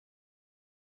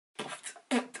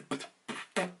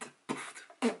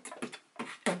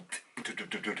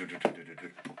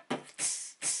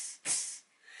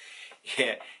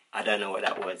Yeah, I don't know what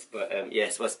that was, but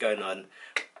yes, what's going on?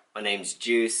 My name's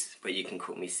Juice, but you can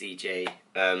call me CJ.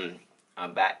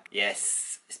 I'm back.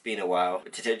 Yes, it's been a while.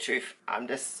 But to tell the truth, I'm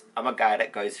a guy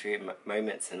that goes through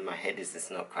moments and my head is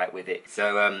just not quite with it.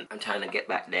 So I'm trying to get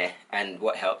back there. And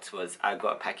what helped was I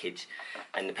got a package,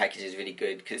 and the package is really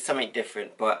good because it's something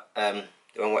different. But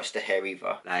don't watch the hair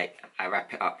either. Like, I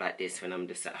wrap it up like this when I'm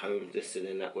just at home, just so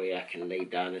then that way I can lay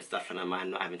down and stuff, and I'm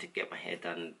not having to get my hair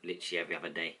done literally every other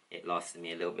day. It lasts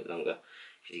me a little bit longer.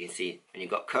 As you can see, when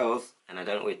you've got curls, and I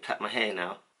don't always plait my hair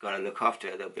now, gotta look after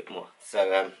it a little bit more.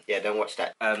 So yeah, don't watch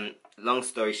that. Long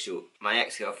story short, my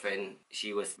ex-girlfriend,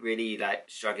 she was really like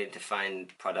struggling to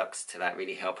find products to like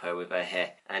really help her with her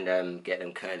hair and get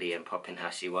them curly and popping how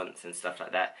she wants and stuff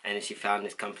like that. And then she found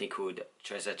this company called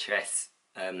TRESS,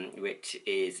 which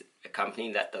is a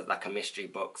company that does like a mystery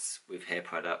box with hair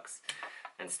products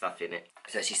and stuff in it.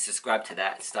 So she subscribed to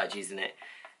that, started using it,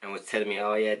 and was telling me,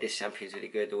 oh yeah, this shampoo is really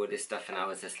good, all this stuff, and I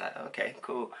was just like, okay,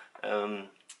 cool.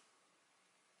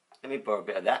 Let me borrow a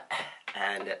bit of that,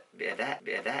 and a bit of that,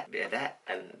 bit of that, bit of that,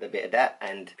 and a bit of that,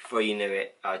 and before you knew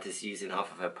it, I was just using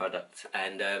half of her product.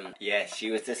 And yeah, she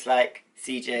was just like,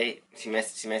 CJ, she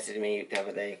messaged me the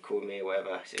other day, called me or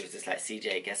whatever. She was just like,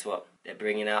 CJ, guess what? They're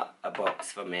bringing out a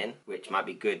box for men, which might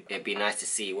be good. It'd be nice to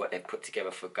see what they've put together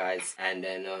for guys, and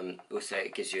then also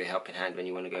it gives you a helping hand when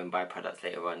you want to go and buy products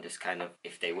later on, just kind of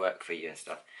if they work for you and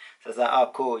stuff. So I was like,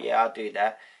 oh cool, yeah, I'll do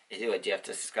that. Is it what, do you have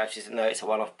to subscribe? She said, no, it's a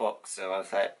one-off box. So I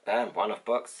was like, damn, one-off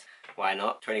box? Why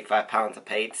not? £25 I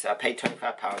paid. So I paid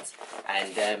 £25,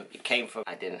 and it came from,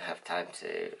 I didn't have time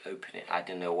to open it. I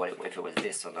didn't know if it was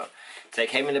this or not. So it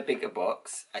came in a bigger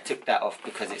box. I took that off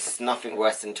because it's nothing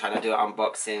worse than trying to do an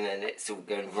unboxing and it's all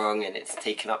going wrong and it's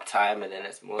taking up time and then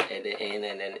it's more editing,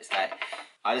 and then it's like,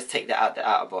 I just take that out, the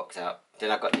outer box out.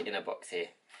 Then I got the inner box here.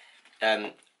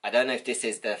 I don't know if this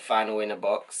is the final inner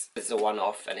box. This is a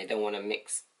one-off and they don't want to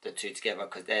mix the two together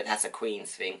because that's a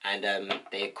Queen's thing, and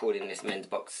they're calling this men's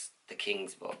box the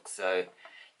King's box. So,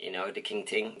 you know, the King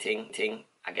ting.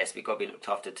 I guess we got to be looked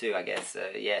after too, I guess.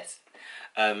 Yes.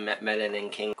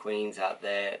 Melanin King Queens out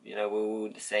there, you know, we're all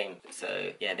the same.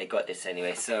 So yeah, they got this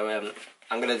anyway. So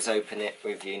I'm gonna just open it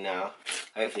with you now.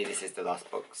 Hopefully this is the last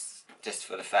box, just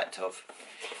for the fact of,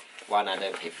 one, I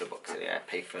don't pay for the box anyway, I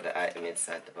pay for the item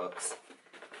inside the box,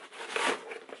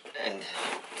 and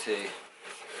two,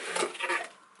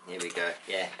 here we go,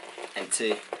 yeah, and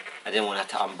two, I didn't want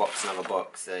to have to unbox another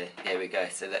box, so here we go.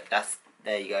 So that's,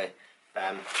 there you go,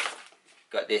 bam,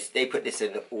 got this. They put this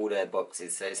in all their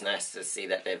boxes, so it's nice to see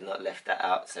that they've not left that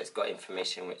out. So it's got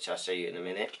information, which I'll show you in a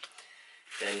minute.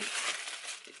 Then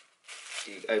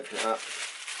you open it up,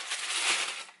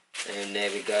 and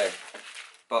there we go,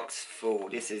 box full.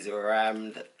 This is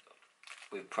rammed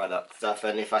with product stuff,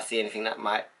 and if I see anything that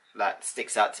might, that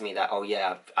sticks out to me, that, oh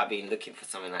yeah, I've been looking for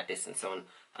something like this and so on,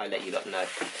 I'll let you lot know.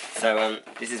 So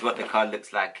this is what the card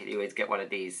looks like. You always get one of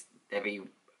these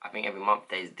I think every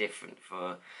month is different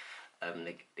for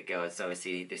the girls. So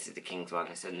obviously this is the King's one.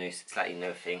 It's a new, slightly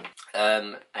new thing.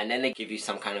 And then they give you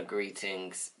some kind of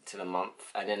greetings to the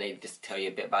month, and then they just tell you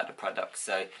a bit about the product.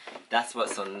 So that's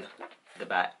what's on the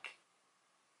back.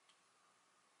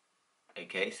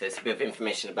 Okay, so it's a bit of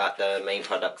information about the main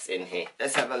products in here.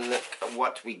 Let's have a look at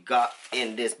what we got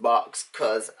in this box,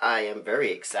 because I am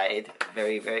very excited.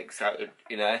 Very, very excited,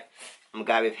 you know. I'm a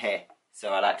guy with hair, so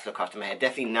I like to look after my hair.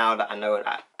 Definitely now that I know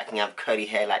that I can have curly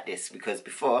hair like this, because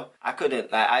before, I couldn't.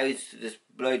 Like, I used to just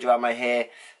blow dry my hair,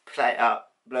 plait it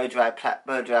up, blow dry, plait,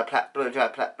 blow dry, plait, blow dry,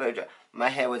 plait, blow dry. My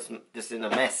hair was just in a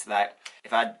mess. Like,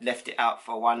 if I left it out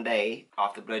for one day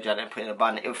after blow drying and put it in a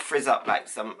bun, it would frizz up like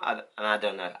some, and I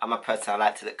don't know. I'm a person, I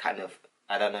like to look kind of,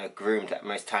 I don't know, groomed at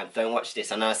most times. Don't watch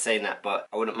this, I know I'm saying that, but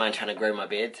I wouldn't mind trying to grow my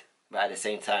beard. But at the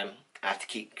same time, I have to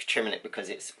keep trimming it because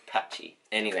it's patchy.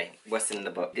 Anyway, what's in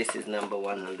the box? This is number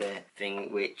one on the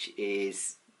thing, which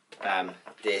is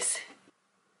this.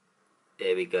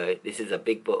 There we go. This is a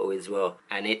big bottle as well,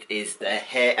 and it is the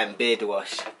hair and beard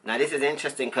wash. Now this is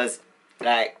interesting because,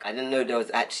 like, I didn't know there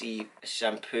was actually a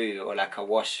shampoo or like a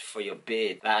wash for your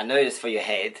beard. Like, I know it's for your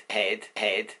head,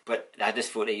 but I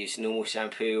just thought they used normal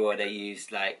shampoo or they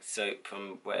used like soap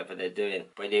from whatever they're doing.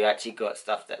 But they actually got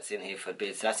stuff that's in here for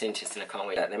beard, so that's interesting. I can't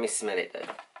wait. Let me smell it though,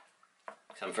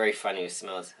 because I'm very funny with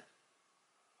smells.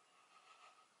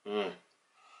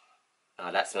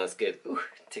 Oh, that smells good. Ooh,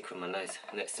 tickle my nose.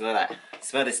 Look, smell that.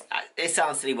 Smell this. It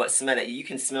sounds silly, but smell it. You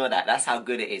can smell that. That's how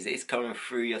good it is. It's coming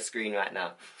through your screen right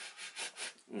now.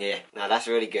 Yeah, no, that's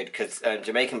really good because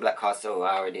Jamaican black castor oil,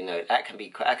 I already know that can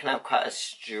have quite a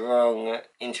strong,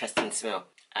 interesting smell,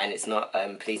 and it's not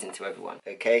pleasing to everyone.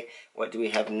 Okay, what do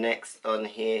we have next on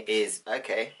here is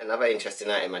another interesting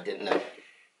item I didn't know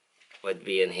would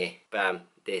be in here. Bam,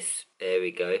 this. There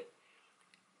we go.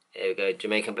 There we go.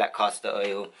 Jamaican black castor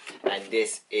oil, and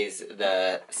this is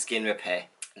the skin repair.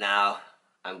 Now,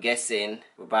 I'm guessing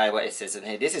by what it says on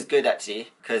here, this is good actually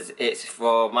because it's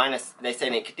for minus. They're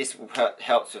saying this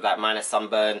helps with like minor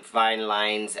sunburn, fine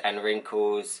lines, and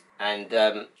wrinkles. And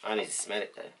I need to smell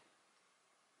it though.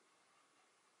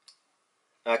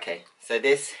 Okay, so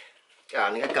this. Go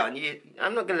on,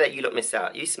 I'm not gonna let you lot miss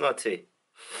out. You smell too.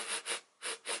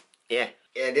 Yeah.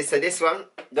 So this one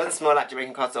doesn't smell like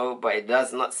Jamaican castor oil, but it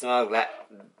does not smell like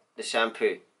the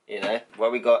shampoo. You know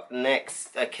what we got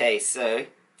next? Okay, so.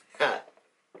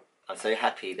 I'm so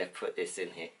happy they put this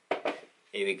in here.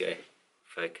 Here we go.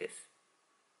 Focus.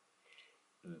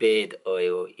 Beard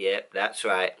oil. Yep, that's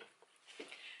right.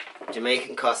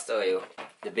 Jamaican castor oil.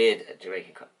 The beard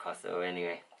Jamaican castor oil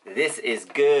anyway. This is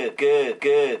good, good,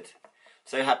 good.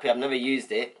 So happy I've never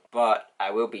used it, but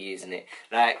I will be using it.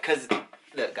 Like, cause,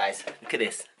 look guys, look at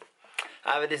this.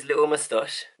 I have this little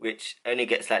moustache, which only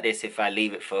gets like this if I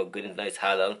leave it for goodness knows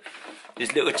how long.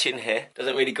 This little chin hair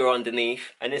doesn't really grow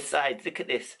underneath. And the sides, look at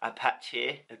this. A patch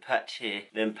here,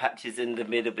 then patches in the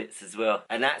middle bits as well.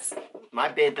 And that's, my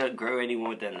beard don't grow any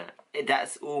more than that.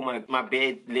 That's all my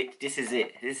beard, this is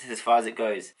it. This is as far as it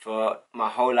goes. For my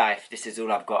whole life, this is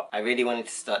all I've got. I really wanted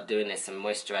to start doing this and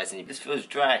moisturising it. This feels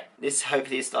dry. This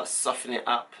hopefully starts softening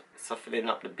up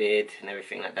the beard and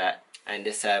everything like that. And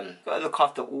this, gotta look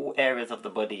after all areas of the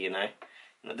body, you know.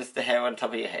 Not just the hair on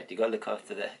top of your head. You gotta look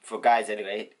after for guys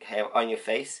anyway, hair on your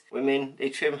face. Women, they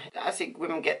trim. I think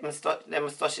women get their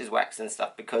moustaches waxed and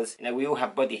stuff because, you know, we all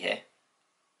have body hair.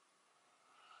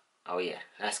 Oh yeah,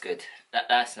 that's good.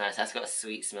 That's nice. That's got a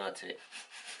sweet smell to it.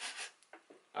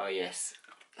 Oh yes.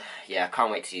 Yeah, I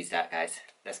can't wait to use that, guys.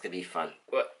 That's gonna be fun.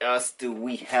 What else do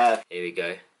we have? Here we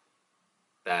go.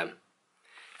 Bam.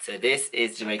 So this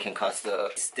is Jamaican castor oil.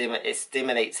 It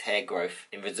stimulates hair growth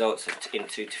in results in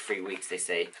 2 to 3 weeks, they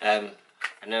say. I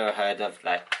never heard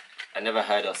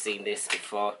of seen this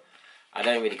before. I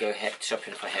don't really go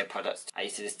shopping for hair products. I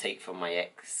used to just take from my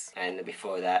ex, and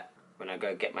before that, when I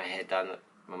go get my hair done,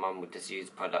 my mum would just use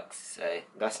products. So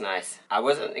that's nice. I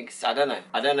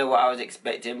don't know what I was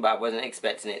expecting, but I wasn't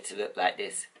expecting it to look like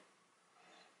this.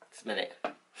 Smell it.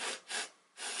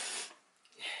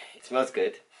 It smells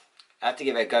good. I have to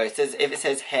give it a go. It says, if it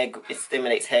says hair, it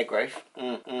stimulates hair growth.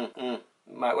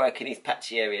 Might work in these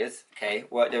patchy areas. Okay,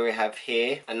 what do we have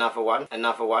here? Another one,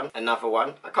 another one, another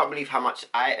one. I can't believe how much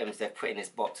items they've put in this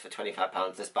box for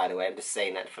 £25. Just by the way, I'm just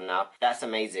saying that for now. That's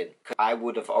amazing. I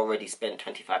would have already spent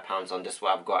 £25 on just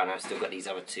what I've got, and I've still got these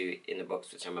other two in the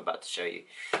box, which I'm about to show you.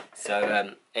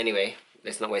 So anyway,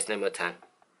 let's not waste no more time.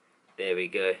 There we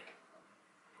go.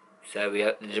 So we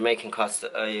have the Jamaican castor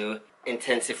oil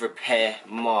intensive repair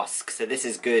mask. So this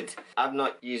is good. I've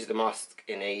not used the mask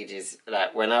in ages.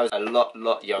 Like when I was a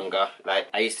lot younger,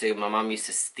 like my mum used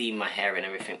to steam my hair and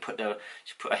everything.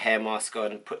 She put a hair mask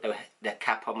on, put the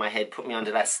cap on my head, put me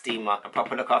under that steamer, and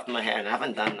proper look after my hair, and I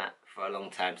haven't done that for a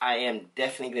long time. I am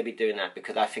definitely going to be doing that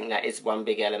because I think that is one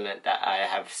big element that I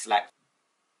have slacked.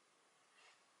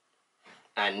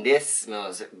 And this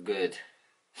smells good.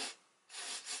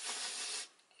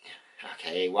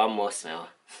 Okay, one more smell.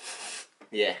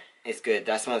 Yeah, it's good.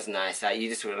 That smells nice. Like you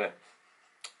just wanna.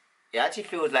 It actually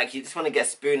feels like you just want to get a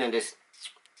spoon and just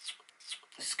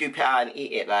scoop it out and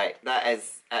eat it. Like that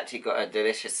has actually got a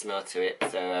delicious smell to it.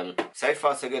 So so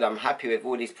far so good. I'm happy with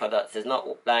all these products. There's not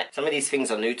like some of these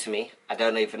things are new to me. I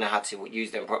don't even know how to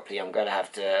use them properly. I'm gonna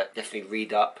have to definitely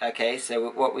read up. Okay, so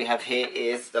what we have here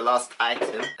is the last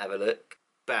item. Have a look.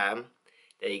 Bam.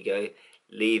 There you go.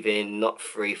 Leave-in, not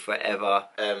free forever.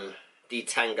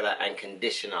 Detangler and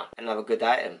conditioner. Another good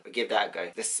item. We'll give that a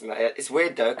go. It's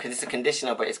weird though because it's a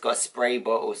conditioner but it's got a spray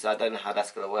bottle, so I don't know how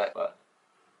that's gonna work, but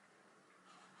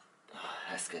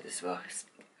that's good as well.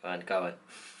 Go on.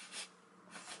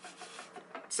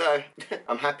 So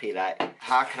I'm happy. Like,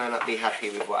 how can I not be happy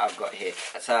with what I've got here?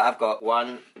 So I've got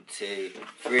 1, 2,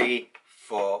 3,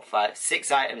 4, 5,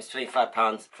 6 items,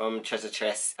 £25 from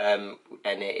TRESS, and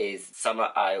it is Summer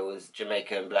Isles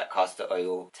Jamaican Black Castor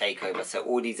Oil Takeover. So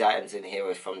all these items in here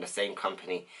are from the same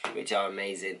company, which are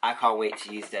amazing. I can't wait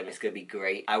to use them. It's gonna be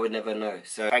great. I would never know.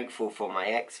 So thankful for my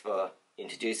ex for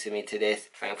introducing me to this.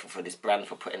 Thankful for this brand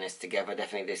for putting this together.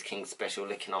 Definitely this King Special,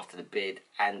 looking after the beard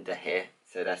and the hair.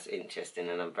 So that's interesting,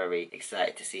 and I'm very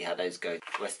excited to see how those go.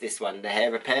 What's this one? The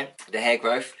hair repair, the hair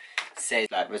growth. says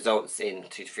like results in 2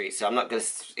 to 3. So I'm not going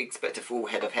to expect a full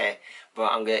head of hair,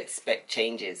 but I'm going to expect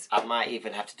changes. I might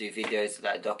even have to do videos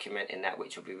like documenting that,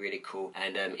 which will be really cool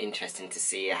and interesting to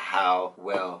see how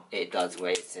well it does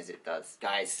what it says it does.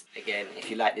 Guys, again, if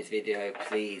you like this video,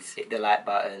 please hit the like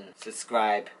button,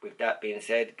 subscribe. With that being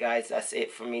said, guys, that's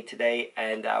it from me today,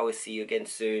 and I will see you again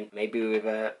soon, maybe with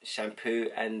a shampoo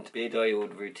and beard oil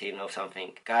routine or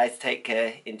something. Guys, take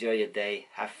care, enjoy your day,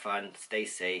 have fun, stay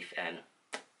safe, and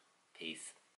peace.